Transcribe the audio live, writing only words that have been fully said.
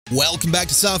Welcome back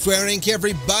to Software Inc.,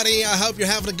 everybody. I hope you're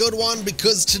having a good one,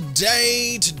 because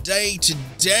today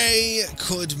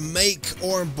could make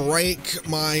or break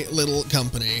my little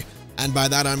company. And by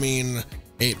that I mean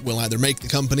it will either make the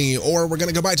company or we're going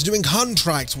to go back to doing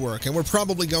contract work, and we're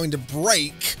probably going to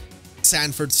break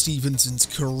Sanford Stevenson's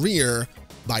career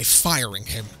by firing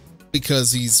him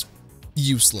because he's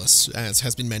useless, as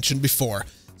has been mentioned before.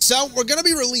 So we're going to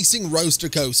be releasing Roaster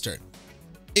Coaster.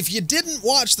 If you didn't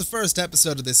watch the first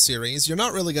episode of this series, you're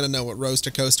not really going to know what Roaster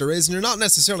Coaster is, and you're not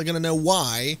necessarily going to know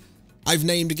why I've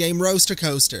named a game Roaster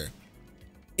Coaster.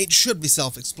 It should be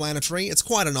self-explanatory. It's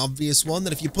quite an obvious one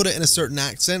that if you put it in a certain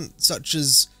accent, such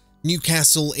as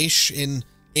Newcastle-ish in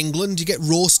England, you get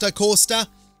Roaster Coaster.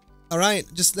 All right,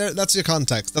 just there. That's your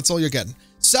context. That's all you're getting.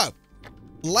 So,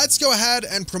 let's go ahead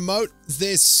and promote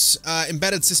this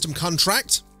embedded system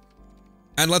contract,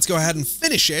 and let's go ahead and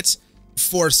finish it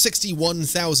for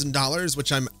 $61,000,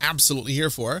 which I'm absolutely here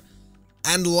for.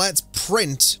 And let's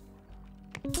print.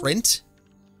 Print?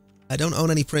 I don't own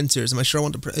any printers. Am I sure I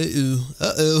want to print?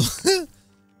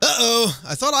 Uh-oh.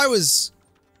 I thought I was...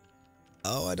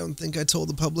 Oh, I don't think I told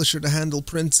the publisher to handle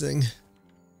printing.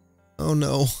 Oh,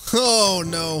 no. Oh,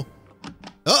 no.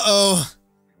 Uh-oh.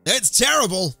 It's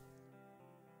terrible.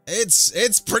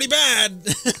 It's pretty bad.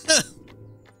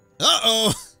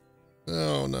 Uh-oh.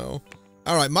 Oh, no.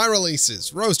 All right, my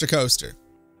releases. Roaster Coaster.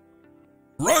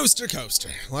 Roaster Coaster.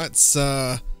 Let's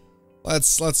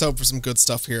hope for some good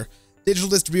stuff here. Digital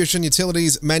distribution,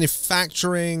 utilities,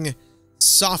 manufacturing,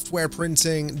 software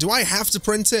printing. Do I have to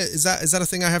print it? Is that a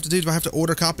thing I have to do? Do I have to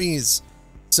order copies?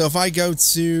 So if I go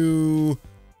to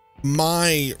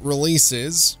my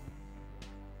releases,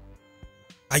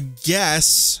 I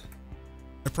guess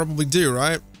I probably do,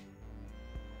 right?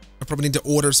 I probably need to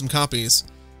order some copies.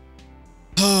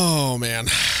 Oh man,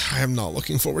 I am not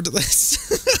looking forward to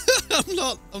this. I'm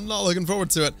not looking forward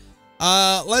to it.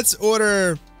 Let's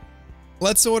order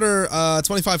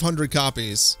 2,500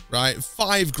 copies, right?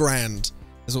 $5,000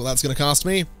 is what that's gonna cost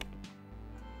me.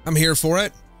 I'm here for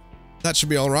it. That should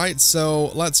be all right. So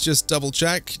let's just double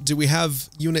check. Do we have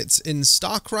units in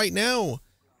stock right now?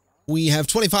 We have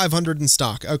 2,500 in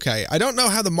stock. Okay, I don't know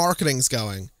how the marketing's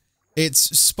going.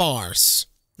 It's sparse,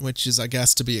 which is, I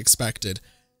guess, to be expected.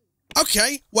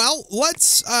 Okay, well,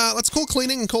 let's call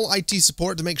cleaning and call IT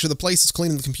support to make sure the place is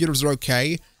clean and the computers are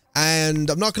okay. And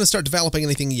I'm not going to start developing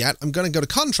anything yet. I'm going to go to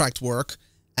contract work,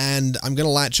 and I'm going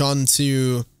to latch on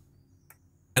to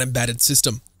an embedded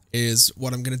system is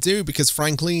what I'm going to do, because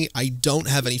frankly, I don't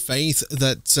have any faith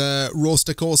that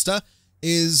Roaster Coaster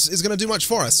is going to do much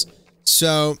for us.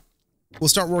 So we'll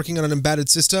start working on an embedded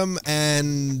system,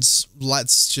 and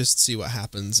let's just see what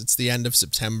happens. It's the end of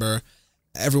September.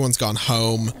 Everyone's gone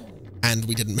home. And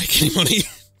we didn't make any money.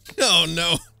 Oh,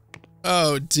 no.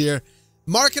 Oh, dear.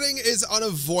 Marketing is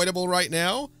unavoidable right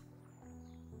now.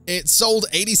 It sold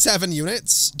 87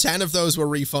 units. 10 of those were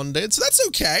refunded. So that's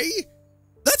okay.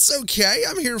 That's okay.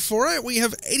 I'm here for it. We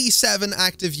have 87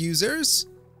 active users.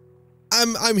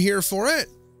 I'm here for it.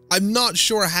 I'm not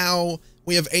sure how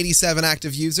we have 87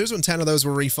 active users when 10 of those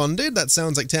were refunded. That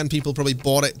sounds like 10 people probably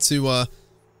bought it to,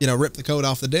 you know, rip the code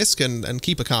off the disk and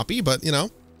keep a copy. But, you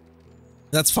know,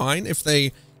 that's fine. If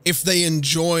they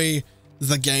enjoy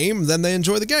the game, then they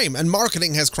enjoy the game. And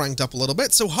marketing has cranked up a little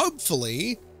bit, so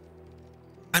hopefully,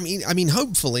 I mean,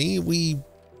 hopefully we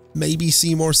maybe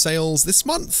see more sales this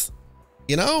month.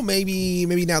 You know, maybe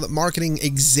now that marketing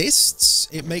exists,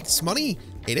 it makes money.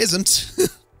 It isn't.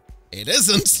 It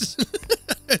isn't.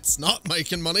 It's not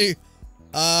making money.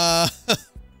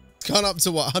 It's gone up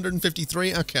to what,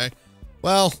 153? Okay.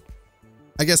 Well,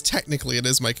 I guess technically it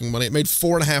is making money. It made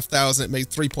 4,500. It made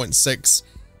 3.6.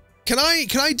 Can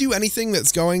I do anything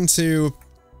that's going to,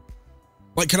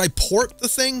 like, can I port the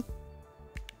thing?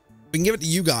 We can give it to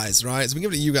you guys, right? So we can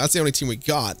give it to you guys. That's the only team we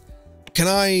got. Can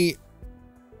I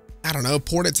don't know,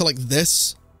 port it to like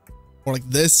this or like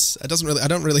this? I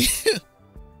don't really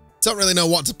don't really know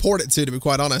what to port it to be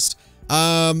quite honest.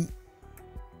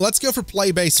 Let's go for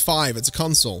Playbase 5. It's a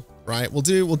console, right? We'll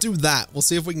do that. We'll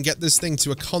see if we can get this thing to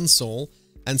a console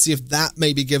and see if that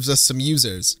maybe gives us some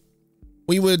users.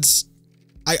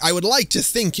 I would like to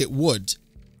think it would,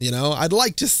 you know? I'd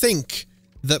like to think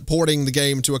that porting the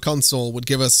game to a console would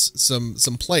give us some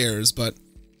players, but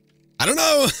I don't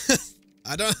know.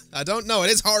 I don't know. It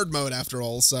is hard mode after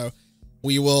all, so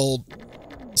we will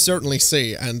certainly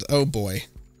see. And oh boy,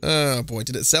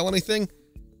 did it sell anything?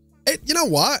 You know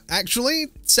what? Actually,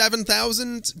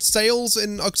 7,000 sales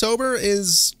in October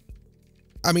is,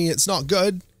 I mean, it's not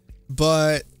good,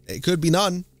 but it could be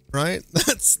none, right?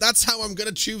 That's how I'm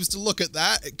gonna choose to look at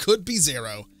that. It could be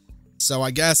 0. So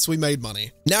I guess we made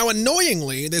money. Now,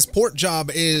 annoyingly, this port job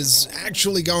is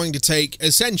actually going to take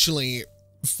essentially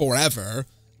forever,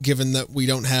 given that we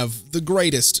don't have the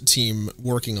greatest team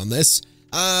working on this.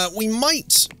 We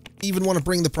might even want to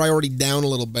bring the priority down a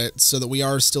little bit so that we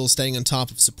are still staying on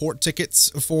top of support tickets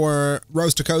for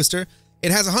Roaster Coaster.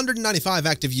 It has 195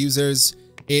 active users.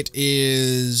 It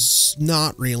is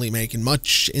not really making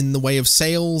much in the way of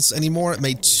sales anymore. It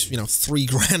made, you know, $3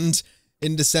 grand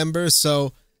in December,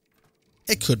 so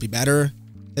it could be better.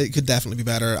 It could definitely be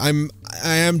better. I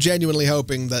am genuinely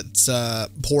hoping that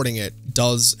porting it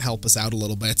does help us out a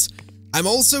little bit. I'm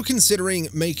also considering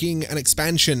making an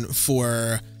expansion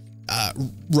for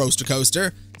Roaster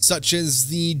Coaster, such as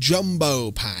the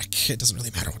Jumbo Pack. It doesn't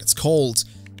really matter what it's called.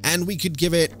 And we could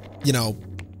give it, you know,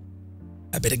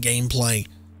 a bit of gameplay.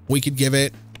 We could give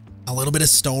it a little bit of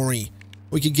story.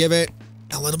 We could give it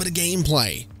a little bit of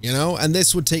gameplay, you know? And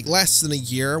this would take less than a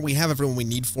year. We have everyone we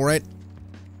need for it.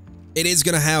 It is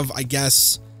going to have, I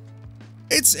guess,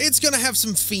 it's going to have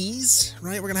some fees,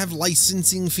 right? We're going to have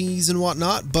licensing fees and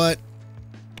whatnot, but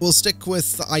we'll stick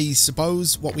with, I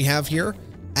suppose, what we have here.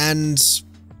 And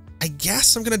I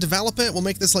guess I'm going to develop it. We'll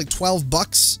make this like 12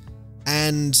 bucks.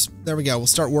 And there we go. We'll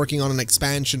start working on an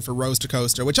expansion for Roaster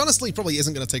Coaster, which honestly probably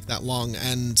isn't going to take that long.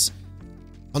 And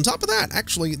on top of that,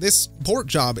 actually, this port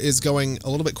job is going a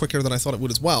little bit quicker than I thought it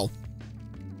would as well.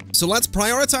 So let's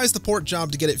prioritize the port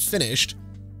job to get it finished.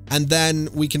 And then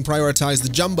we can prioritize the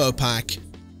Jumbo Pack,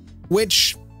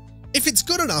 which, if it's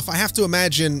good enough, I have to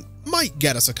imagine might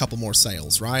get us a couple more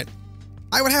sales, right?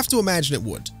 I would have to imagine it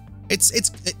would.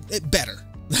 It better.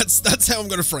 That's how I'm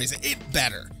going to phrase it. It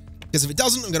better. Because if it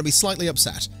doesn't, I'm going to be slightly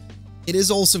upset. It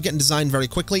is also getting designed very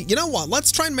quickly. You know what?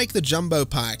 Let's try and make the Jumbo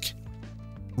Pack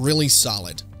really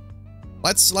solid.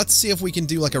 Let's see if we can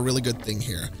do like a really good thing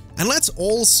here. And let's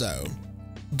also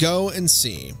go and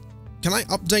see. Can I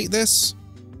update this?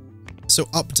 So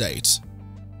update.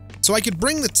 So I could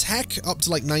bring the tech up to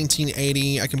like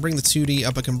 1980. I can bring the 2D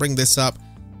up. I can bring this up.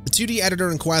 The 2D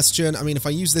editor in question. I mean, if I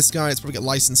use this guy, it's probably get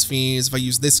license fees. If I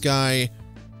use this guy,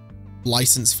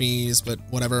 license fees, but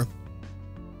whatever.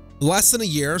 Less than a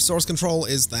year. Source control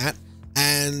is that.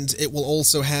 And it will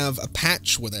also have a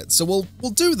patch with it. So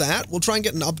we'll do that. We'll try and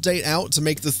get an update out to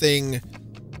make the thing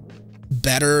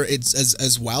better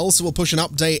as well. So we'll push an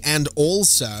update, and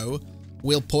also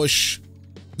we'll push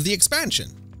the expansion.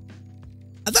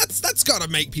 And that's got to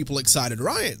make people excited,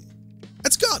 right?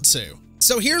 It's got to.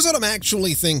 So here's what I'm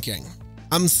actually thinking.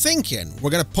 I'm thinking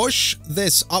we're going to push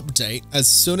this update as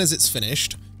soon as it's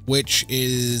finished, which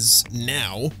is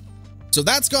now. So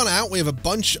that's gone out. We have a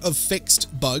bunch of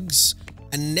fixed bugs.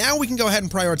 And now we can go ahead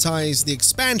and prioritize the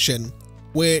expansion,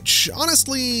 which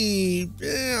honestly,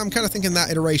 I'm kind of thinking that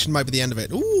iteration might be the end of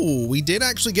it. Ooh, we did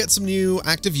actually get some new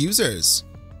active users.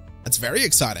 That's very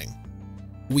exciting.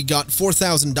 We got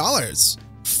 $4,000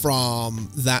 from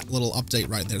that little update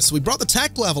right there. So we brought the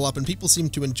tech level up and people seem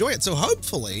to enjoy it. So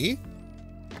hopefully,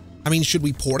 I mean, should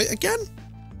we port it again?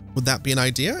 Would that be an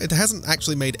idea? It hasn't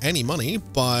actually made any money,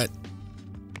 but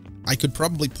I could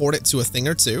probably port it to a thing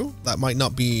or two. That might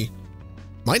not be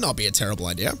a terrible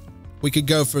idea. We could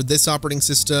go for this operating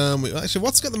system. Actually,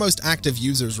 what's got the most active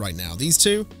users right now? These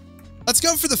two? Let's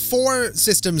go for the 4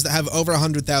 systems that have over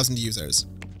 100,000 users.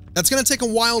 That's going to take a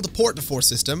while to port to 4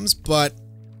 systems, but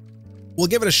we'll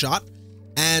give it a shot.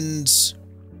 And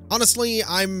honestly,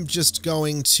 I'm just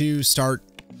going to start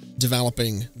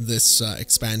developing this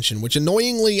expansion, which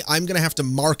annoyingly, I'm going to have to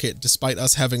market despite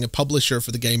us having a publisher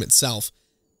for the game itself.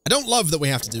 I don't love that we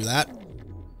have to do that,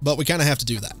 but we kind of have to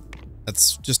do that.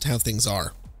 That's just how things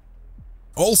are.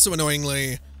 Also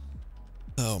annoyingly,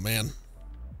 oh man,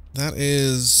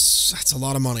 that's a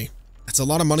lot of money. That's a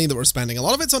lot of money that we're spending. A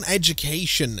lot of it's on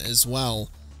education as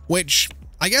well, which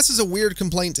I guess is a weird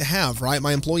complaint to have, right?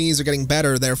 My employees are getting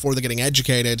better, therefore they're getting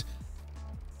educated,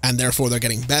 and therefore they're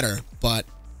getting better. But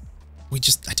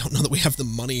I don't know that we have the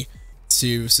money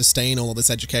to sustain all of this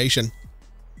education.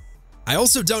 I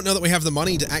also don't know that we have the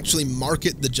money to actually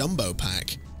market the Jumbo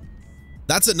Pack.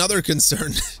 That's another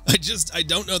concern. I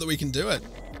don't know that we can do it.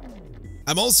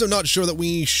 I'm also not sure that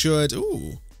we should.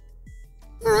 Ooh.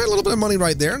 All right, a little bit of money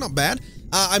right there. Not bad.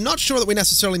 I'm not sure that we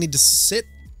necessarily need to sit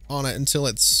on it until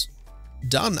it's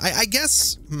done. I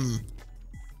guess,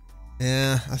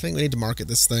 yeah, I think we need to market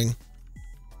this thing.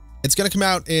 It's going to come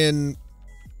out in,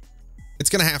 it's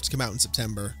going to have to come out in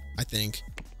September, I think.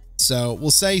 So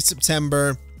we'll say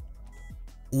September.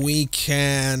 We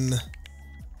can,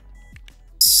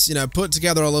 you know, put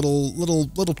together a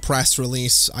little press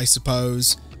release, I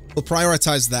suppose. We'll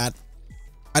prioritize that.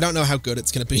 I don't know how good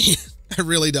it's going to be. I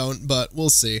really don't, but we'll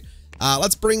see.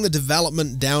 Let's bring the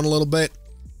development down a little bit.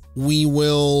 We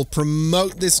will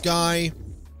promote this guy.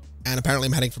 And apparently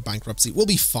I'm heading for bankruptcy. We'll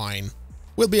be fine.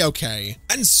 We'll be okay.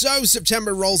 And so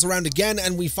September rolls around again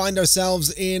and we find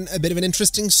ourselves in a bit of an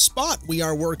interesting spot. We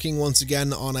are working once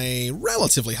again on a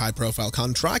relatively high profile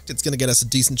contract. It's going to get us a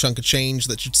decent chunk of change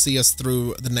that should see us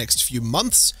through the next few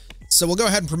months. So we'll go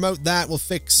ahead and promote that. We'll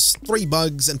fix 3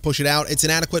 bugs and push it out. It's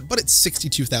inadequate, but it's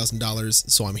 $62,000,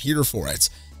 so I'm here for it.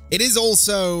 It is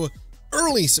also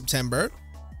early September.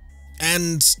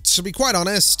 And to be quite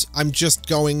honest, I'm just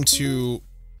going to,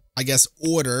 I guess,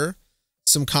 order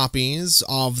some copies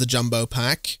of the jumbo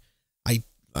pack.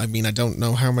 I mean, I don't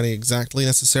know how many exactly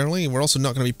necessarily. We're also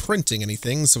not going to be printing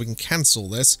anything, so we can cancel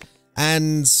this.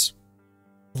 And,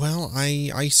 well,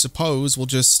 I suppose we'll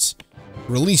just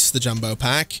release the jumbo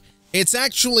pack. It's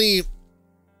actually,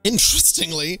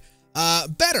 interestingly,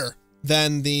 better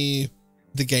than the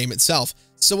game itself.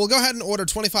 So we'll go ahead and order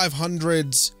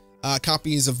 2,500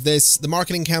 copies of this. The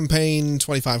marketing campaign,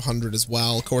 2,500 as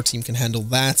well. Core team can handle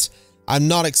that. I'm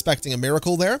not expecting a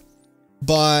miracle there,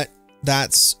 but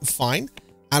that's fine.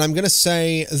 And I'm going to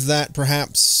say that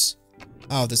perhaps...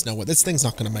 Oh, there's no way. This thing's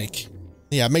not going to make...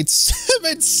 Yeah, it made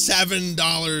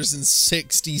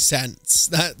 $7.60.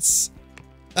 That's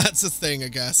a thing, I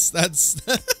guess. That's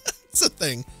a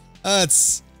thing.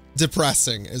 That's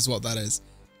depressing is what that is.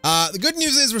 The good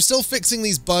news is we're still fixing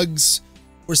these bugs.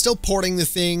 We're still porting the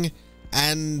thing.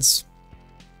 And...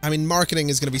 I mean, marketing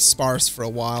is going to be sparse for a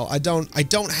while. I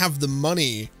don't have the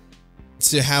money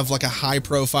to have like a high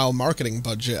profile marketing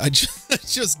budget. I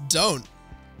just don't.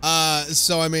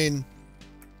 So, I mean,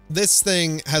 this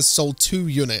thing has sold 2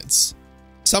 units.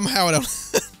 Somehow I don't,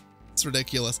 it's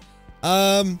ridiculous.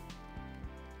 Okay.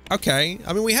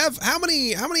 I mean, we have, how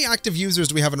many active users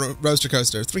do we have in Roaster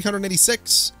Coaster?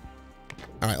 386?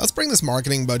 All right, let's bring this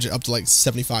marketing budget up to like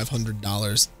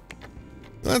 $7,500.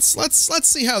 Let's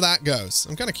see how that goes.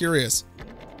 I'm kind of curious.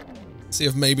 See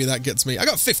if maybe that gets me. I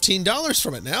got $15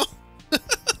 from it now.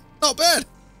 Not bad.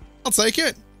 I'll take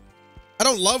it. I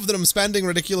don't love that I'm spending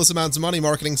ridiculous amounts of money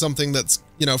marketing something that's,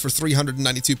 you know, for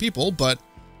 392 people, but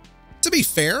to be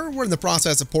fair, we're in the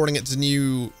process of porting it to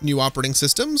new operating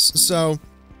systems. So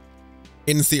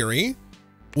in theory,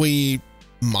 we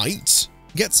might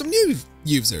get some new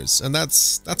users, and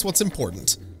that's what's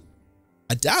important.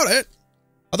 I doubt it.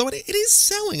 Although it is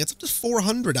selling. It's up to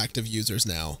 400 active users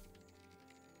now.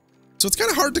 So it's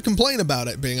kind of hard to complain about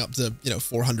it being up to,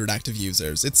 400 active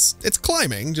users. It's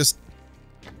climbing, just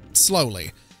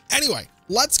slowly. Anyway,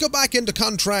 let's go back into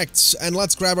contracts and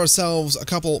let's grab ourselves a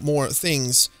couple more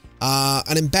things.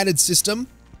 An embedded system,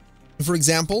 for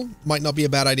example, might not be a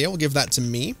bad idea. We'll give that to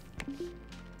me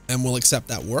and we'll accept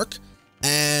that work.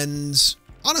 And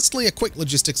honestly, a quick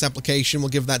logistics application, we'll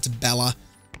give that to Bella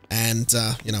and,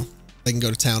 they can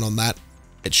go to town on that.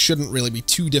 It shouldn't really be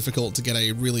too difficult to get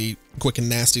a really quick and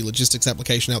nasty logistics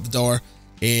application out the door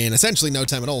in essentially no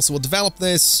time at all. So we'll develop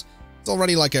this. It's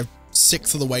already like a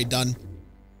 1/6 of the way done.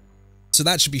 So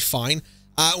that should be fine.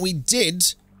 We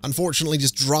did, unfortunately,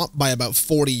 just drop by about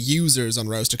 40 users on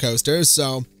Roaster Coaster.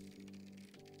 So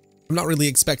I'm not really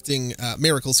expecting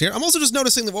miracles here. I'm also just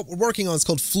noticing that what we're working on is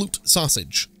called Flute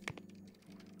Sausage.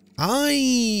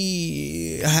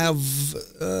 I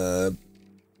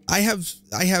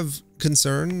have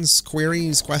concerns,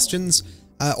 queries, questions,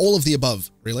 all of the above,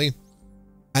 really.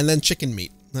 And then chicken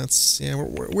meat. That's, yeah,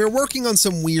 we're working on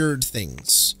some weird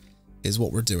things, is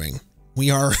what we're doing.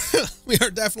 We are, we are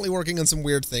definitely working on some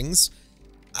weird things.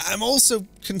 I'm also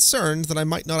concerned that I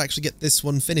might not actually get this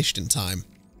one finished in time.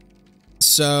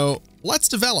 So let's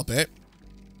develop it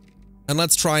and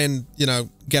let's try and,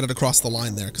 get it across the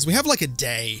line there. Because we have like a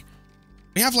day.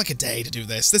 We have like a day to do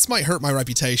this. This might hurt my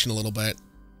reputation a little bit.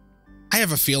 I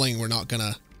have a feeling we're not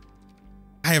gonna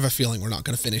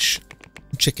finish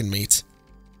chicken meat.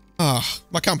 Ah,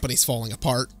 my company's falling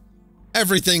apart.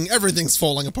 Everything's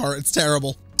falling apart. It's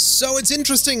terrible. So it's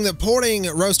interesting that porting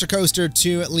Roaster Coaster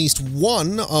to at least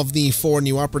one of the 4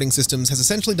 new operating systems has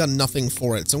essentially done nothing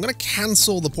for it. So I'm gonna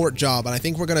cancel the port job, and I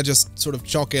think we're gonna just sort of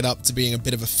chalk it up to being a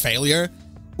bit of a failure,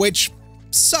 which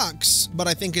sucks, but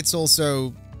I think it's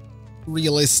also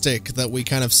realistic that we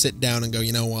kind of sit down and go,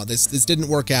 you know what, this didn't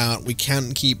work out. We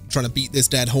can't keep trying to beat this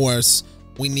dead horse.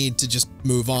 We need to just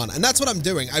move on. And that's what I'm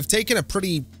doing. I've taken a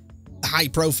pretty high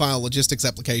profile logistics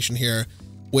application here,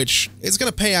 which is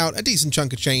going to pay out a decent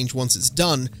chunk of change once it's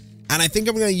done. And I think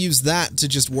I'm going to use that to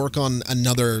just work on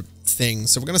another thing.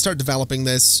 So we're going to start developing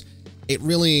this. It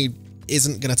really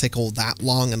isn't going to take all that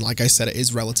long. And like I said, it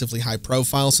is relatively high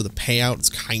profile. So the payout is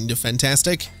kind of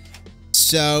fantastic.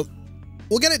 So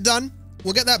we'll get it done.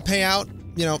 We'll get that payout,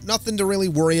 nothing to really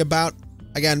worry about.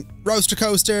 Again, Roaster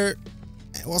Coaster,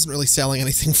 it wasn't really selling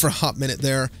anything for a hot minute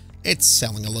there. it's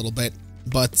selling a little bit.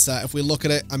 But if we look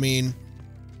at it, I mean,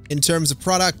 in terms of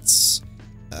products,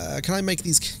 can I make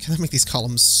these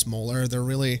columns smaller? They're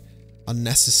really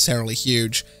unnecessarily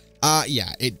huge.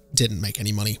 Yeah, it didn't make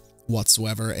any money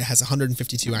whatsoever. It has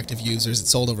 152 active users. It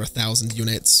sold over 1,000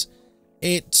 units.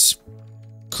 It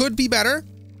could be better.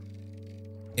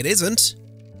 It isn't,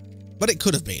 but it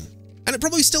could have been. And it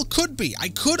probably still could be. I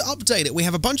could update it. We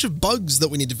have a bunch of bugs that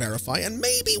we need to verify, and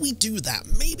maybe we do that.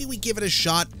 Maybe we give it a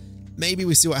shot. Maybe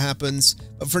we see what happens.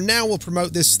 But for now, we'll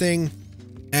promote this thing,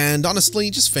 and honestly,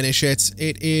 just finish it.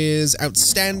 It is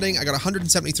outstanding. I got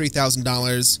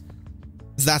 $173,000.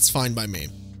 That's fine by me.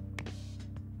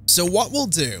 So what we'll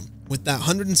do with that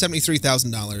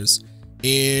 $173,000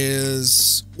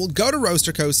 is we'll go to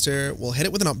Roaster Coaster, we'll hit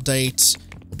it with an update,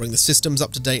 we'll bring the systems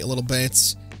up to date a little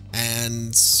bit,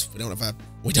 and we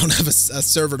don't have a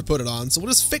server to put it on, so we'll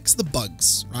just fix the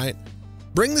bugs, right?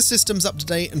 Bring the systems up to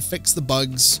date and fix the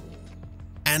bugs,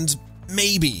 and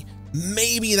maybe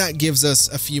that gives us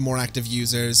a few more active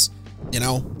users. You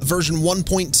know, version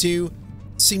 1.2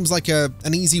 seems like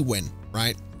an easy win,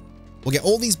 right? We'll get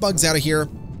all these bugs out of here,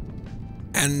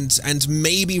 and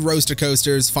maybe Roaster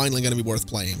Coaster is finally going to be worth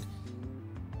playing.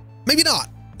 Maybe not.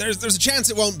 There's a chance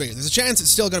it won't be. There's a chance it's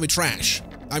still going to be trash.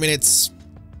 I mean,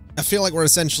 I feel like we're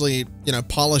essentially, you know,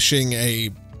 polishing a,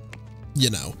 you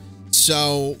know,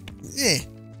 so,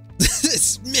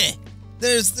 it's meh.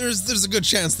 There's a good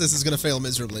chance this is going to fail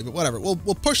miserably, but whatever. We'll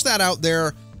push that out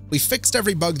there. We fixed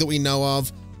every bug that we know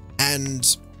of, and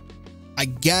I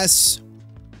guess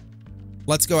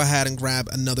let's go ahead and grab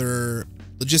another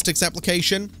logistics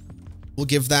application. We'll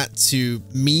give that to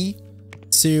me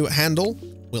to handle.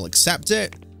 We'll accept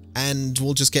it, and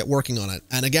we'll just get working on it.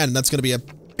 And again, that's going to be a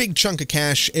big chunk of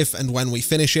cash if and when we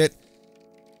finish it.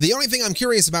 The only thing I'm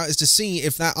curious about is to see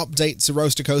if that update to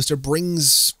Roaster Coaster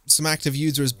brings some active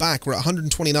users back. We're at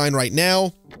 129 right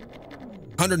now.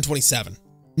 127.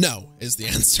 No is the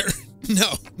answer.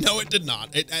 No, it did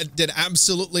not. It did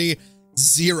absolutely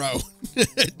zero.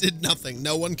 It did nothing.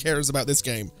 No one cares about this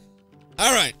game.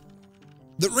 All right.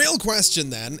 The real question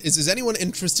then is anyone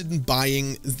interested in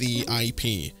buying the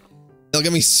IP? They'll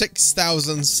give me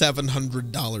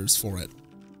 $6,700 for it.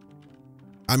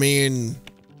 I mean,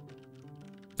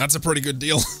 that's a pretty good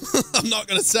deal. I'm not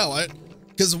going to sell it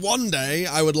because one day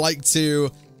I would like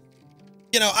to,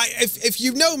 you know, if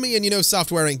you know me and you know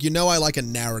Software Inc., you know I like a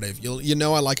narrative. You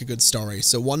know I like a good story.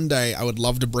 So one day I would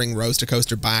love to bring Roaster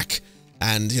Coaster back,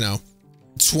 and, you know,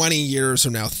 20 years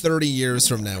from now, 30 years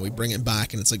from now, we bring it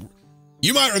back and it's like,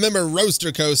 you might remember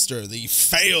Roaster Coaster, the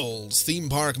failed theme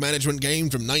park management game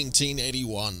from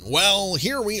 1981. Well,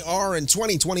 here we are in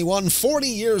 2021, 40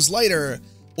 years later,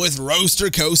 with Roaster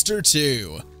Coaster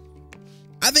 2.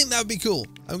 I think that would be cool.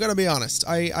 I'm going to be honest.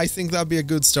 I think that would be a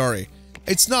good story.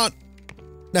 It's not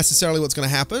necessarily what's going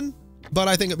to happen, but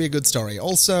I think it'd be a good story.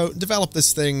 Also, develop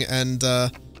this thing and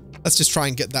let's just try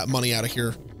and get that money out of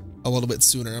here a little bit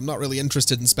sooner. I'm not really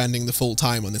interested in spending the full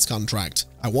time on this contract.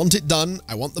 I want it done.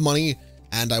 I want the money,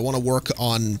 and I want to work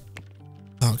on...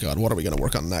 Oh god, what are we going to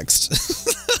work on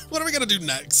next? What are we going to do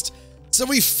next? So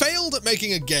we failed at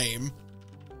making a game.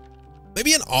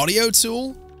 Maybe an audio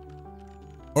tool?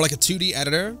 Or like a 2D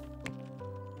editor?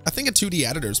 I think a 2D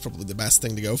editor is probably the best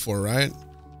thing to go for, right?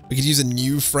 We could use a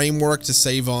new framework to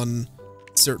save on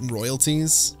certain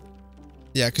royalties.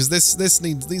 Yeah, because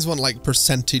these want like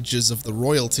percentages of the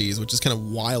royalties, which is kind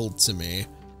of wild to me.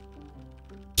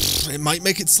 It might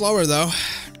make it slower though.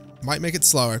 Might make it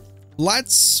slower.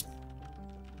 Let's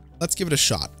give it a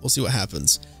shot. We'll see what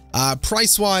happens.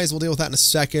 Price-wise, we'll deal with that in a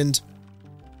second.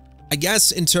 I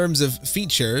guess in terms of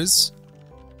features,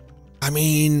 I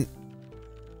mean,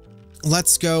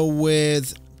 let's go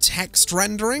with text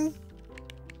rendering.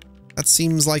 That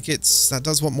seems like that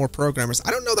does want more programmers.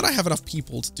 I don't know that I have enough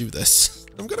people to do this.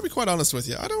 I'm going to be quite honest with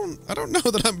you. I don't know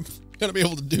that I'm going to be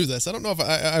able to do this. I don't know if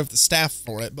I have the staff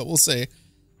for it, but we'll see.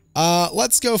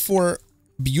 Let's go for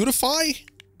beautify.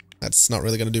 That's not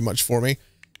really going to do much for me.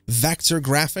 Vector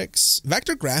graphics.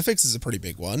 Vector graphics is a pretty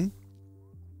big one.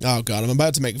 Oh god, I'm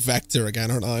about to make vector again,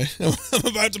 aren't I? I'm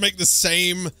about to make the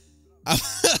same... I'm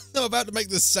about to make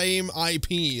the same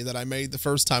IP that I made the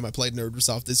first time I played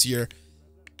Nerdsoft this year.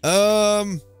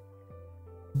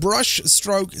 Brush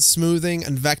stroke smoothing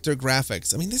and vector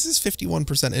graphics. I mean, this is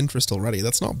 51% interest already.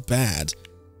 That's not bad.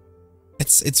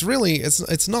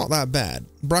 It's not that bad.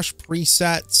 Brush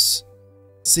presets,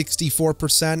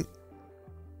 64%.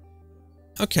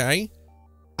 Okay.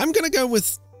 I'm gonna go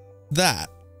with that.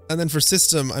 And then for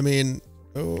system, I mean,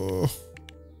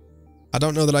 I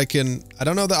don't know that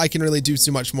I can really do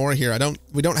too much more here.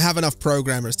 We don't have enough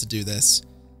programmers to do this.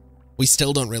 We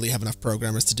still don't really have enough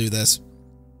programmers to do this.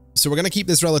 So we're going to keep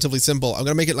this relatively simple. I'm going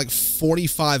to make it like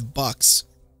 45 bucks.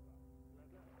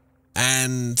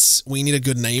 And we need a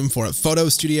good name for it. Photo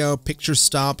Studio, Picture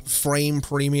Stop, Frame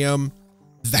Premium,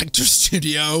 Vector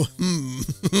Studio.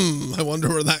 I wonder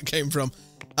where that came from.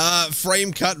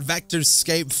 Frame Cut,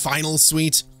 Vectorscape, Final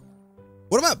Suite.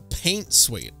 What about Paint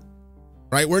Suite?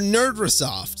 Right, we're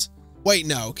Nerdrosoft. Wait,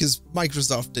 no, because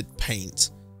Microsoft did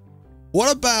Paint.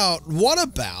 What about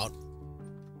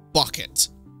Bucket?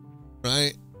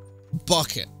 Right?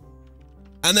 Bucket.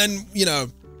 And then, you know,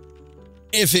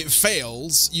 if it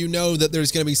fails, you know that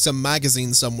there's going to be some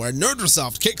magazine somewhere.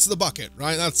 Nerdrosoft kicks the bucket,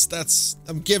 right?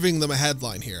 I'm giving them a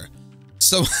headline here.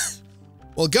 So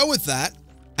we'll go with that.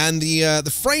 And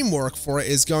the framework for it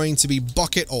is going to be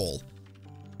Bucket All.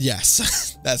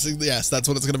 Yes, that's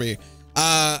what it's going to be.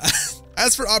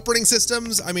 As for operating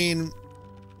systems, I mean,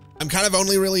 I'm kind of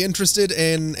only really interested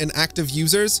in active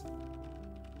users.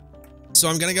 So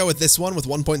I'm going to go with this one with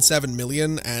 1.7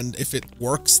 million. And if it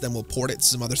works, then we'll port it to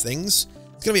some other things.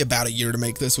 It's going to be about a year to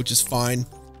make this, which is fine.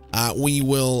 We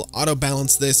will auto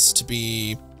balance this to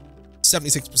be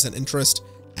 76% interest,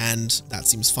 and that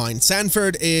seems fine.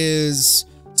 Sanford is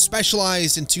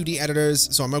specialized in 2D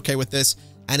editors, so I'm okay with this.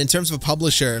 And in terms of a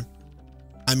publisher,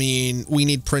 I mean, we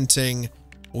need printing,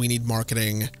 we need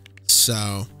marketing,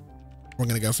 so we're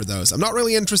going to go for those. I'm not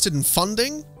really interested in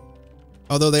funding,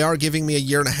 although they are giving me a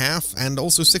year and a half and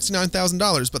also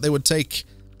 $69,000, but they would take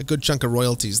a good chunk of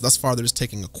royalties. Thus far, they're just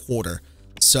taking a quarter.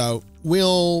 So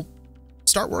we'll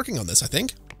start working on this, I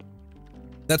think.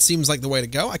 That seems like the way to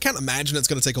go. I can't imagine it's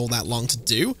going to take all that long to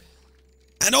do.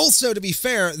 And also, to be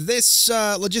fair, this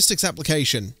logistics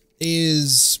application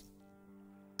is...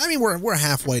 I mean, we're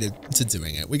halfway to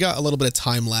doing it. We got a little bit of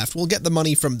time left. We'll get the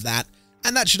money from that,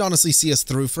 and that should honestly see us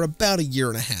through for about a year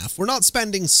and a half. We're not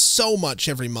spending so much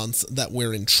every month that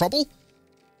we're in trouble.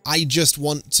 I just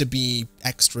want to be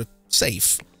extra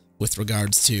safe with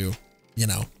regards to, you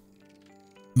know,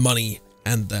 money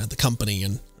and the company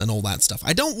and all that stuff.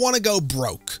 I don't want to go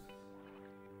broke.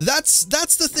 That's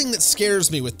the thing that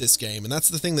scares me with this game, and that's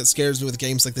the thing that scares me with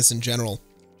games like this in general.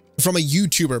 From a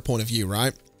YouTuber point of view,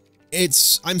 right?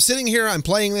 I'm sitting here, I'm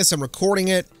playing this, I'm recording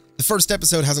it. The first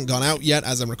episode hasn't gone out yet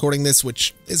as I'm recording this,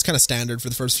 which is kind of standard for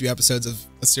the first few episodes of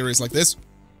a series like this.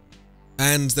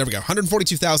 And there we go,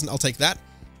 142,000, I'll take that.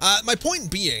 My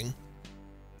point being,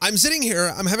 I'm sitting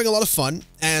here, I'm having a lot of fun,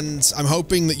 and I'm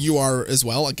hoping that you are as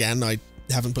well. Again, I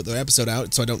haven't put the episode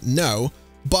out, so I don't know,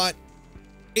 but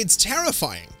it's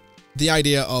terrifying, the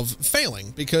idea of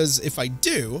failing, because if I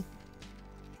do,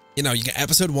 you know, you get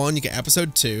episode 1, you get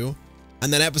episode 2,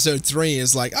 and then episode 3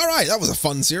 is like, all right, that was a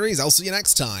fun series, I'll see you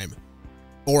next time.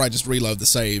 Or I just reload the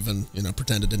save and, you know,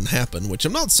 pretend it didn't happen, which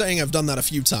I'm not saying I've done that a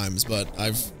few times, but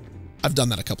I've done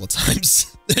that a couple of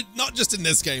times. Not just in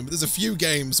this game, but there's a few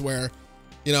games where,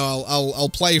 you know, I'll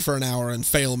play for an hour and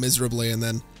fail miserably and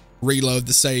then reload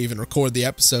the save and record the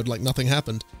episode like nothing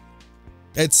happened.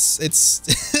 It's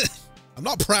I'm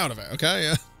not proud of it,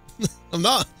 okay? I'm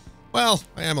not. Well,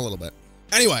 I am a little bit.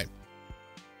 Anyway,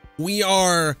 we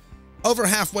are over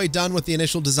halfway done with the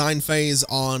initial design phase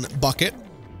on Bucket.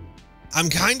 I'm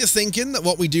kind of thinking that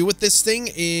what we do with this thing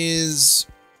is,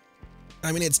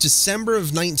 I mean, it's December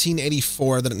of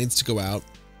 1984 that it needs to go out.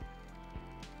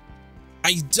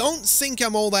 I don't think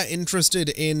I'm all that interested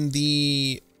in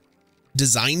the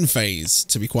design phase,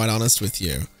 to be quite honest with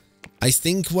you. I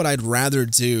think what I'd rather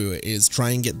do is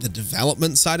try and get the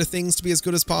development side of things to be as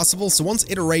good as possible. So once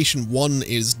iteration 1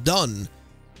 is done,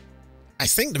 I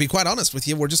think, to be quite honest with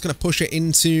you, we're just going to push it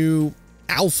into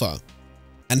alpha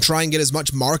and try and get as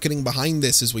much marketing behind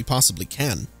this as we possibly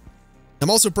can. I'm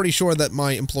also pretty sure that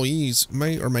my employees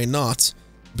may or may not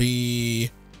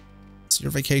be... So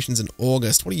your vacation's in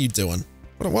August. What are you doing?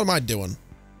 What am I doing?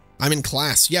 I'm in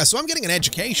class. Yeah, so I'm getting an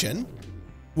education,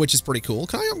 which is pretty cool.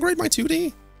 Can I upgrade my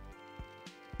 2D?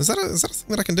 Is that a thing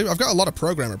that I can do? I've got a lot of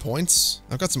programmer points.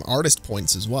 I've got some artist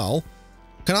points as well.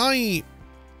 Can I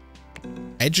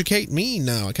educate me?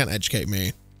 No, I can't educate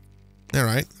me. All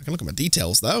right, I can look at my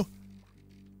details though.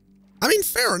 I mean,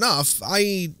 fair enough.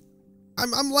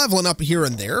 I'm leveling up here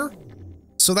and there,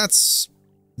 so that's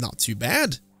not too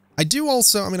bad. I do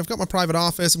also, I mean, I've got my private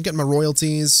office. I'm getting my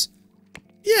royalties.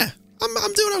 Yeah,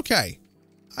 I'm doing okay.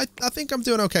 I think I'm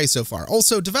doing okay so far.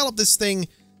 Also, developed this thing,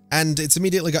 and it's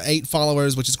immediately got 8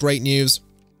 followers, which is great news.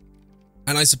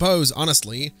 And I suppose,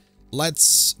 honestly,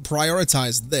 let's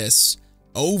prioritize this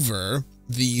over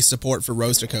the support for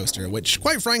Roaster Coaster, which,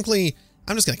 quite frankly,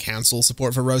 I'm just going to cancel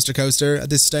support for Roaster Coaster at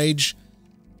this stage,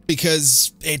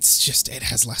 because it's just, it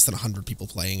has less than 100 people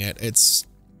playing it. It's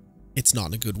not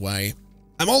in a good way.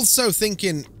 I'm also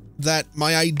thinking that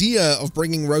my idea of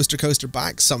bringing Roaster Coaster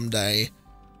back someday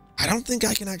I don't think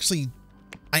I can actually,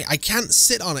 I can't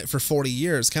sit on it for 40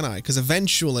 years, can I? Because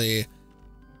eventually,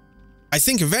 I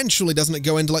think eventually, doesn't it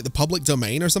go into like the public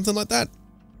domain or something like that?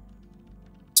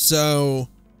 So,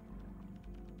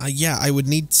 yeah, I would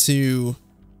need to,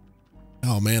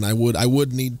 oh man, I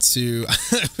would need to,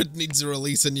 I would need to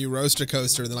release a new roaster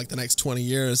coaster in like the next 20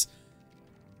 years.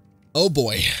 Oh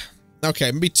boy.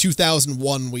 Okay, maybe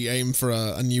 2001 we aim for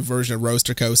a new version of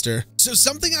roaster coaster. So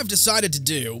something I've decided to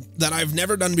do that I've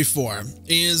never done before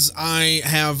is I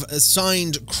have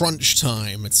assigned crunch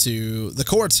time to the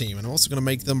core team, and I'm also going to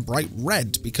make them bright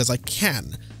red because I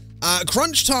can.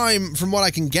 Crunch time, from what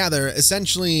I can gather,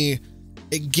 essentially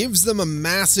it gives them a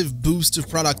massive boost of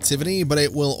productivity, but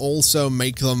it will also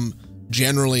make them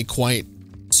generally quite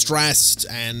stressed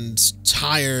and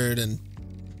tired and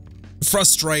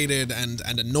frustrated and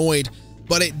annoyed,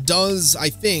 but it does, I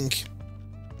think,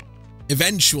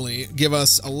 eventually give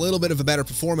us a little bit of a better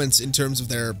performance in terms of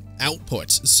their output.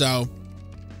 So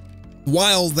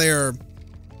while they're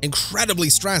incredibly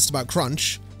stressed about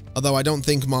crunch, although I don't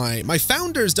think my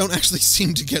founders don't actually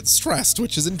seem to get stressed,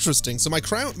 which is interesting. So my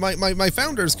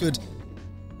founders could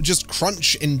just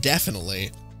crunch indefinitely.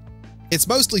 It's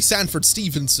mostly Sanford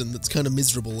Stevenson that's kind of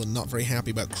miserable and not very happy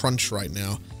about crunch right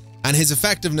now. And his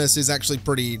effectiveness is actually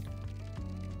pretty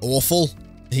awful.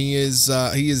 He's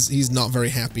not very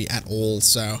happy at all.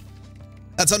 So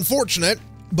that's unfortunate,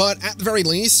 but at the very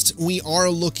least, we are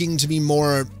looking to be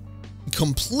more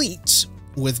complete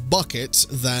with Bucket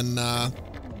than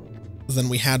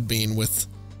we had been with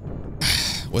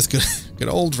good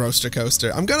old roaster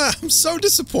coaster. I'm so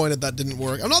disappointed that didn't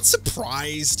work. I'm not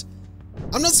surprised.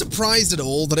 I'm not surprised at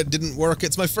all that it didn't work.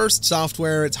 It's my first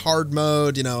software. It's hard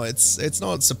mode. You know, it's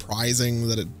not surprising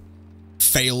that it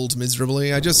failed miserably.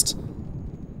 It's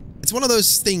one of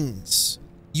those things.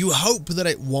 You hope that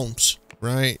it won't,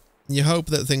 right? You hope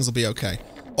that things will be okay.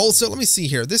 Also, let me see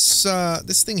here. This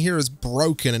thing here is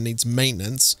broken and needs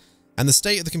maintenance. And the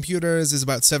state of the computers is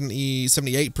about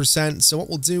 78%. So what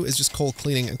we'll do is just call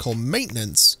cleaning and call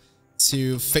maintenance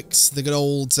to fix the good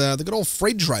old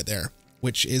fridge right there,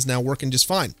 which is now working just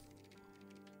fine.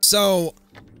 So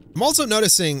I'm also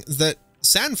noticing that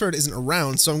Sanford isn't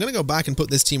around, so I'm going to go back and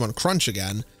put this team on crunch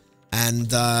again,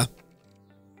 and we'll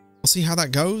see how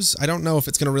that goes. I don't know if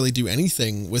it's going to really do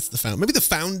anything with the founders. Maybe the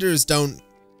founders don't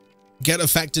get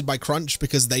affected by crunch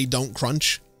because they don't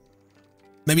crunch.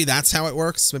 Maybe that's how it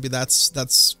works. Maybe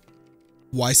that's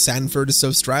why Sanford is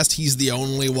so stressed. He's the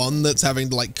only one that's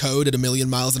having to like code at 1,000,000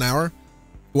 miles an hour,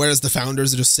 whereas the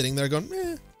founders are just sitting there going,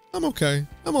 I'm okay.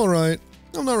 I'm all right.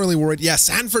 I'm not really worried. Yeah,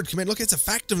 Sanford, come in. Look, its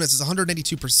effectiveness is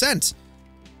 182%.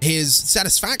 His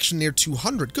satisfaction near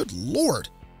 200. Good Lord.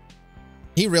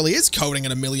 He really is coding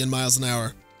at 1,000,000 miles an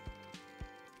hour.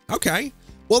 Okay.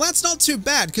 Well, that's not too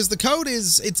bad because the code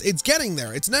is, it's getting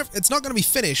there. It's not going to be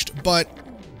finished, but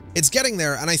it's getting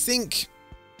there. And I think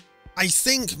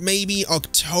maybe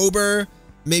October,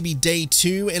 maybe day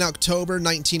 2 in October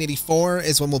 1984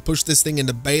 is when we'll push this thing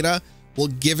into beta. We'll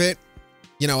give it,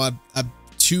 you know, a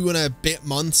 2 and a bit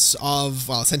months of,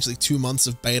 well, essentially 2 months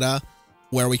of beta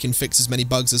where we can fix as many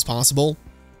bugs as possible.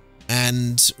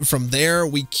 And from there,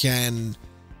 we can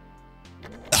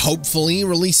hopefully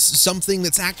release something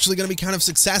that's actually going to be kind of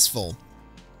successful.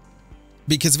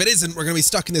 Because if it isn't, we're going to be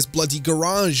stuck in this bloody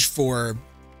garage for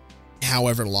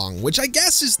however long, which I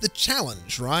guess is the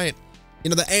challenge, right? You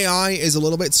know, the AI is a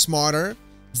little bit smarter.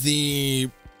 The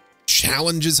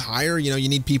challenge is higher. You know, you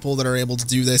need people that are able to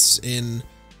do this in,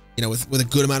 you know, with a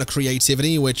good amount of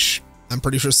creativity, which I'm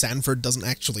pretty sure Sanford doesn't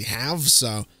actually have.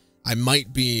 So I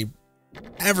might be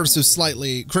ever so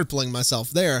slightly crippling myself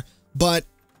there, but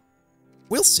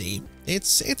we'll see.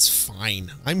 It's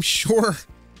fine. I'm sure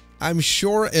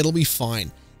it'll be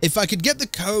fine. If I could get the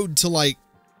code to like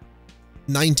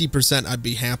 90%, I'd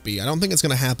be happy. I don't think it's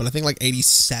going to happen. I think like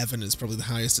 87 is probably the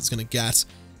highest it's going to get.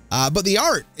 But the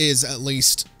art is at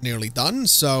least nearly done,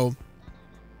 so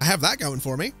I have that going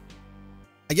for me.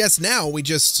 I guess now we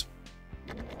just,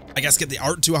 get the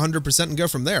art to 100% and go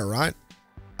from there, right?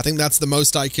 I think that's the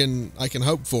most I can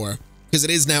hope for, because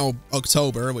it is now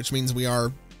October, which means we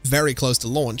are very close to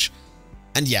launch.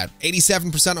 And yeah,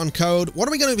 87% on code. What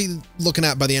are we going to be looking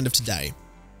at by the end of today?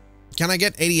 Can I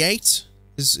get 88?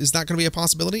 Is that going to be a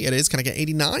possibility? It is. Can I get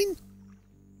 89?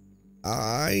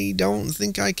 I don't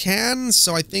think I can,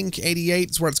 so I think 88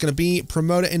 is where it's going to be.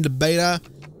 Promote it into beta,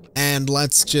 and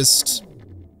let's just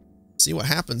see what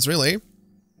happens, really.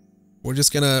 We're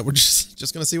just gonna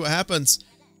see what happens.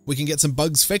 We can get some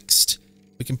bugs fixed.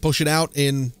 We can push it out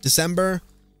in December,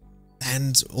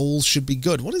 and all should be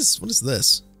good. What is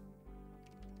this?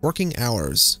 Working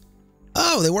hours.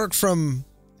 Oh, they work from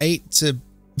 8 to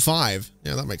 5.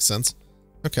 Yeah, that makes sense.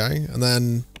 Okay, and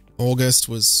then August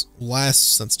was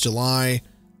less. That's July.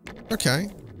 Okay.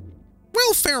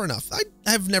 Well, fair enough. I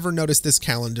have never noticed this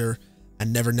calendar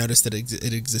and never noticed that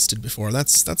it existed before.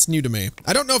 That's new to me.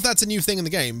 I don't know if that's a new thing in the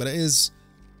game, but it's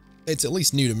at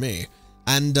least new to me.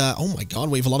 And, oh my god,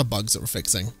 we have a lot of bugs that we're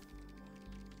fixing.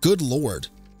 Good lord.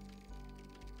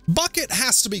 Bucket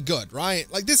has to be good,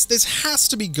 right? Like, this has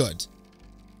to be good.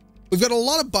 We've got a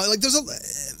lot of bugs. Like,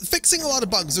 fixing a lot of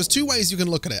bugs. There's 2 ways you can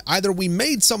look at it. Either we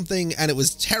made something and it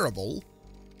was terrible,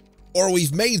 or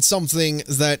we've made something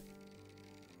that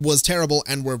was terrible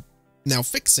and we're now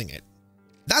fixing it.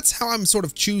 That's how I'm sort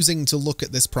of choosing to look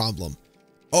at this problem.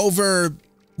 Over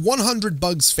 100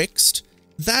 bugs fixed.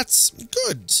 That's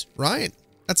good, right?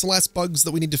 That's less bugs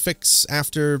that we need to fix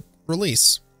after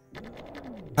release.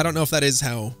 I don't know if that is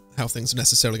how things are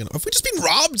necessarily gonna... Have we just been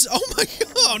robbed? Oh my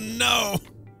god, oh no.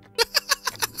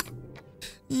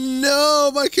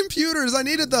 No, my computers, I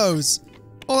needed those.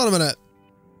 Hold on a minute.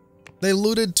 They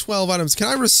looted 12 items. Can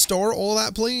I restore all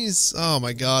that, please? Oh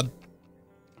my god.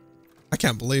 I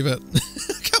can't believe it.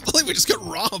 I can't believe we just got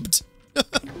robbed.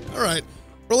 All right,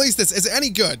 release this. Is it any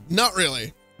good? Not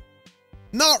really.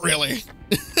 Not really.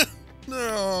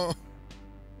 No.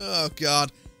 Oh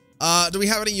god. Do we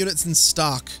have any units in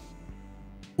stock?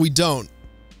 We don't.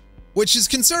 Which is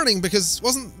concerning because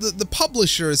wasn't the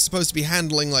publisher is supposed to be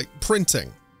handling like printing.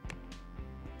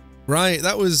 Right?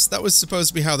 That was supposed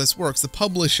to be how this works. The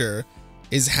publisher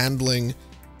is handling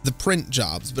the print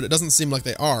jobs, but it doesn't seem like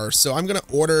they are. So I'm going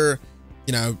to order,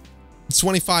 you know,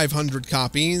 2,500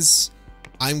 copies.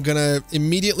 I'm going to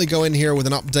immediately go in here with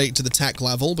an update to the tech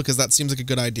level because that seems like a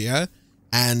good idea.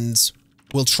 And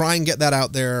we'll try and get that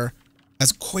out there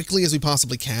as quickly as we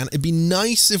possibly can. It'd be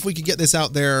nice if we could get this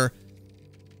out there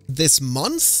this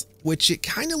month, which it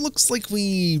kind of looks like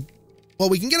well,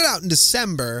 we can get it out in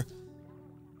December.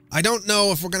 I don't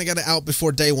know if we're going to get it out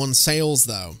before day 1 sales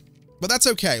though, but that's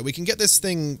okay. We can get this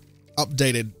thing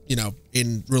updated, you know,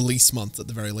 in release month at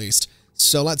the very least.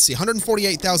 So let's see,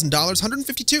 $148,000,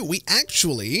 152. We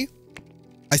actually,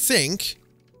 I think,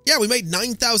 yeah, we made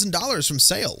 $9,000 from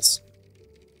sales.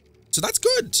 So that's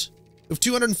good. We have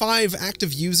 205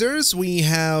 active users. We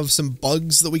have some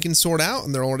bugs that we can sort out,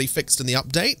 and they're already fixed in the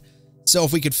update. So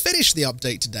if we could finish the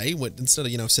update today, instead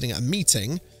of, you know, sitting at a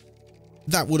meeting,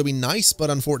 that would have been nice,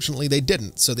 but unfortunately they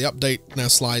didn't. So the update now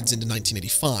slides into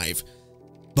 1985.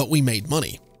 But we made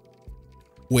money,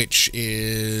 which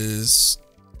is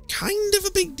kind of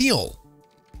a big deal.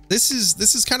 This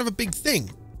is kind of a big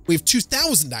thing. We have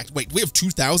 2,000 wait, we have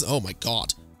 2,000? Oh my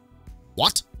god.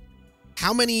 What?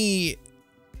 How many?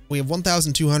 We have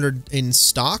 1,200 in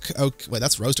stock. Okay, wait,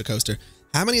 that's Roaster Coaster.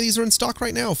 How many of these are in stock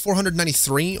right now?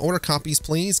 493. Order copies,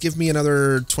 please. Give me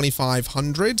another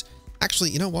 2,500.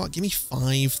 Actually, you know what? Give me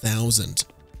 5,000.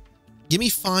 Give me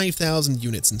 5,000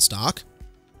 units in stock.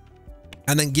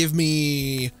 And then give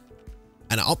me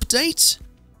an update?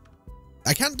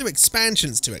 I can't do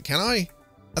expansions to it, can I?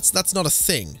 That's not a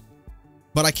thing.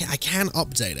 But I can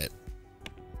update it.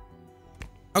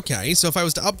 Okay, so if I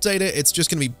was to update it, it's just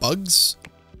going to be bugs.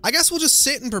 I guess we'll just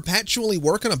sit and perpetually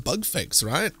work on a bug fix,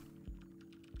 right?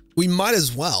 We might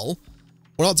as well.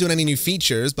 We're not doing any new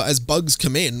features, but as bugs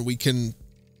come in, we can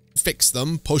fix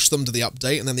them, push them to the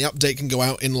update, and then the update can go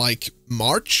out in, like,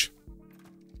 March.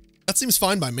 That seems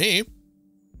fine by me.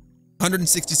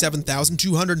 167,000,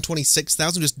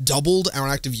 226,000, just doubled our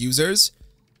active users.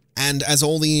 And as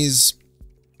all these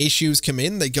issues come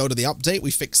in, they go to the update,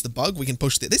 we fix the bug, we can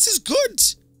push the... This is good!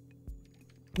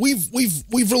 We've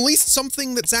released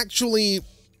something that's actually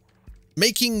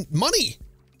making money.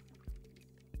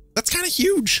 That's kind of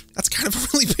huge. That's kind of a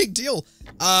really big deal.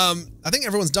 I think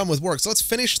everyone's done with work, so let's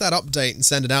finish that update and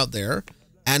send it out there,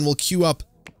 and we'll queue up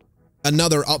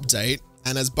another update,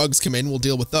 and as bugs come in, we'll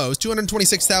deal with those.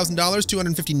 $226,000,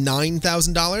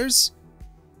 $259,000.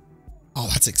 Oh,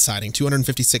 that's exciting.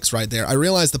 256 right there. I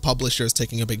realize the publisher is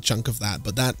taking a big chunk of that,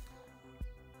 but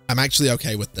I'm actually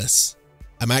okay with this.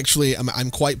 I'm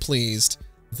quite pleased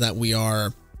that we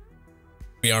are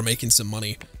making some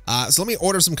money. So let me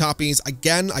order some copies.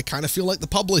 Again, I kind of feel like the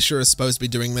publisher is supposed to be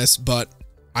doing this, but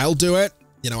I'll do it.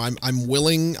 You know, I'm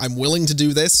willing to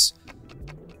do this.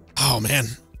 Oh man.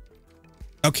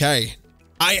 Okay.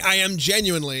 I am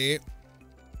genuinely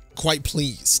quite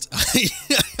pleased. I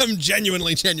am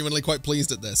genuinely quite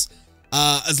pleased at this.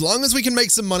 As long as we can make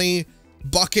some money,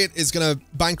 Bucket is going to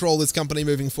bankroll this company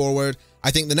moving forward. I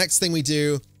think the next thing we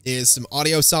do is some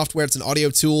audio software. It's an audio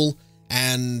tool,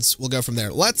 and we'll go from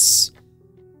there. Let's,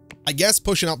 I guess,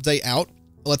 push an update out.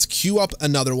 Let's queue up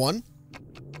another one,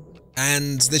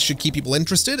 and this should keep people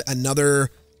interested. Another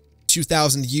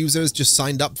 2,000 users just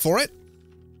signed up for it.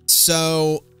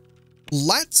 So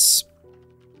let's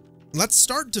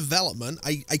start development.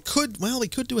 Well, we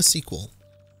could do a sequel.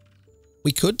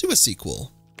 We could do a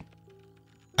sequel.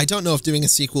 I don't know if doing a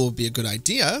sequel would be a good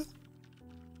idea,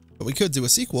 but we could do a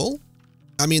sequel.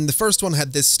 I mean, the first one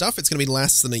had this stuff. It's going to be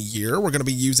less than a year. We're going to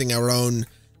be using our own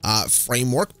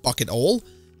framework, Bucket-All.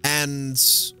 And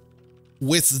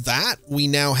with that, we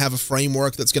now have a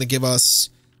framework that's going to give us,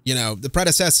 you know, the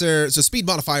predecessor. So speed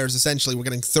modifiers, essentially, we're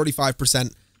getting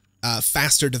 35%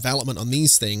 faster development on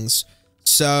these things.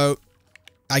 So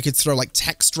I could throw like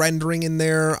text rendering in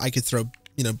there. I could throw,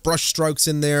 you know, brush strokes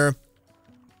in there.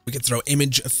 We could throw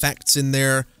image effects in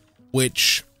there,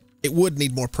 which it would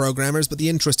need more programmers, but the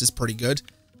interest is pretty good.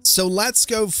 So let's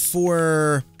go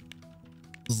for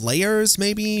layers,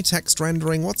 maybe text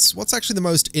rendering. What's actually the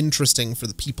most interesting for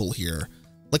the people here?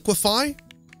 Liquify?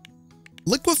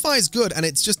 Liquify is good, and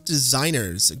it's just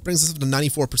designers. It brings us up to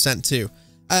 94% too.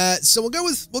 So we'll go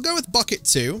with Bucket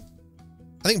 2.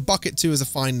 I think Bucket 2 is a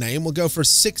fine name. We'll go for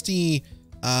 60.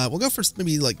 We'll go for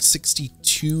maybe like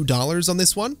 $62 on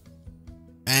this one.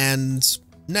 And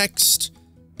next,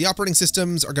 the operating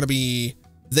systems are going to be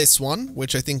this one,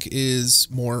 which I think is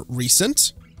more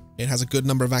recent. It has a good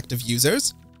number of active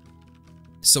users.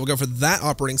 So we'll go for that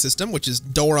operating system, which is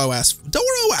DoorOS.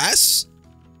 DoorOS?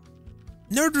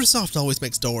 Nerdrasoft always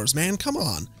makes doors, man. Come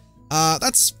on.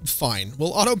 That's fine.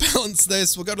 We'll auto-balance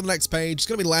this. We'll go to the next page. It's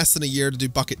going to be less than a year to do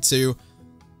Bucket 2.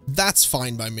 That's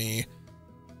fine by me.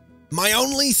 My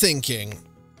only thinking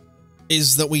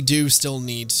is that we do still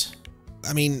need...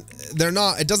 I mean, they're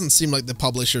not... It doesn't seem like the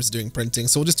publisher's doing printing,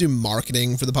 so we'll just do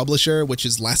marketing for the publisher, which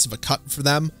is less of a cut for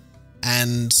them.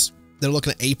 And they're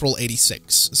looking at April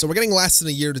 86. So we're getting less than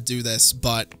a year to do this,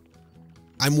 but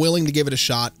I'm willing to give it a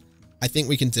shot. I think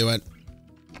we can do it.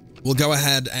 We'll go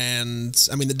ahead and...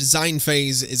 I mean, the design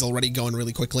phase is already going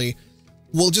really quickly.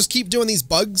 We'll just keep doing these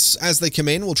bugs as they come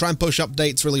in. We'll try and push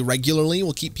updates really regularly.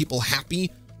 We'll keep people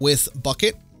happy with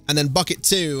Bucket. And then Bucket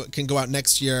 2 can go out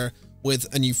next year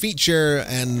with a new feature.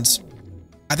 And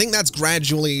I think that's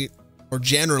gradually, or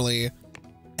generally,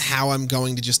 how I'm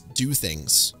going to just do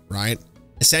things, right?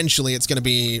 Essentially, it's going to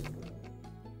be,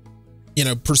 you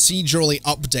know, procedurally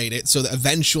update it so that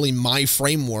eventually my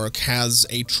framework has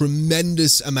a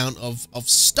tremendous amount of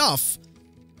stuff,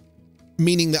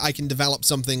 meaning that I can develop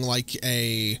something like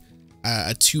a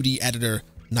 2D editor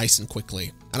nice and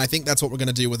quickly. And I think that's what we're going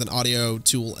to do with an audio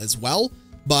tool as well,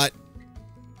 but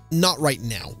not right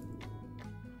now.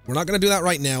 We're not going to do that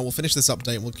right now. We'll finish this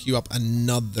update and we'll queue up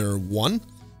another one.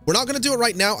 We're not going to do it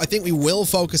right now. I think we will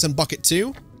focus on Bucket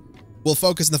 2. We'll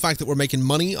focus on the fact that we're making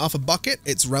money off of Bucket.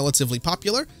 It's relatively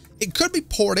popular. It could be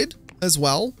ported as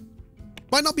well.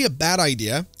 Might not be a bad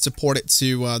idea to port it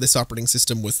to this operating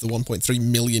system with the 1.3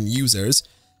 million users.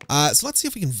 So let's see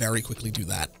if we can very quickly do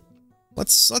that.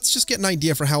 Let's just get an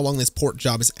idea for how long this port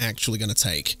job is actually going to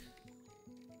take.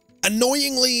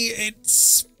 Annoyingly,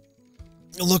 it's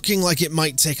looking like it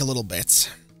might take a little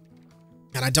bit.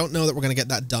 And I don't know that we're going to get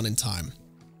that done in time.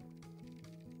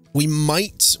 We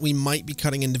might be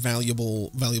cutting into valuable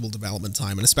development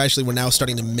time, and especially we're now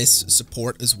starting to miss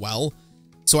support as well.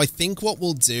 So I think what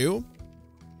we'll do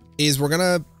is we're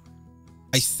gonna,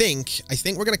 I think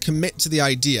we're gonna commit to the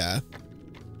idea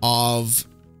of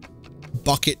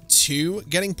Bucket 2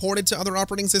 getting ported to other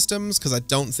operating systems, because I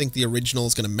don't think the original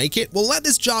is gonna make it. We'll let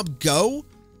this job go.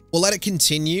 We'll let it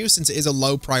continue since it is a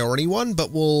low priority one,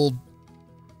 but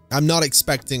I'm not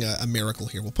expecting a miracle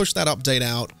here. We'll push that update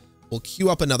out. We'll queue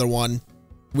up another one.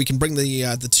 We can bring the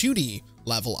 2D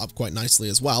level up quite nicely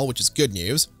as well, which is good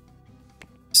news.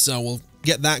 So we'll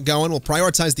get that going. We'll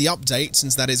prioritize the update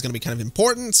since that is going to be kind of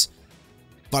important.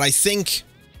 But I think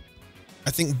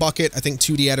Bucket, I think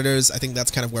 2D editors, I think that's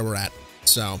kind of where we're at.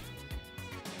 So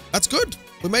that's good.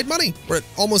 We made money. We're at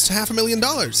almost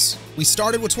 $500,000. We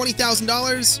started with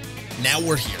 $20,000. Now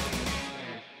we're here.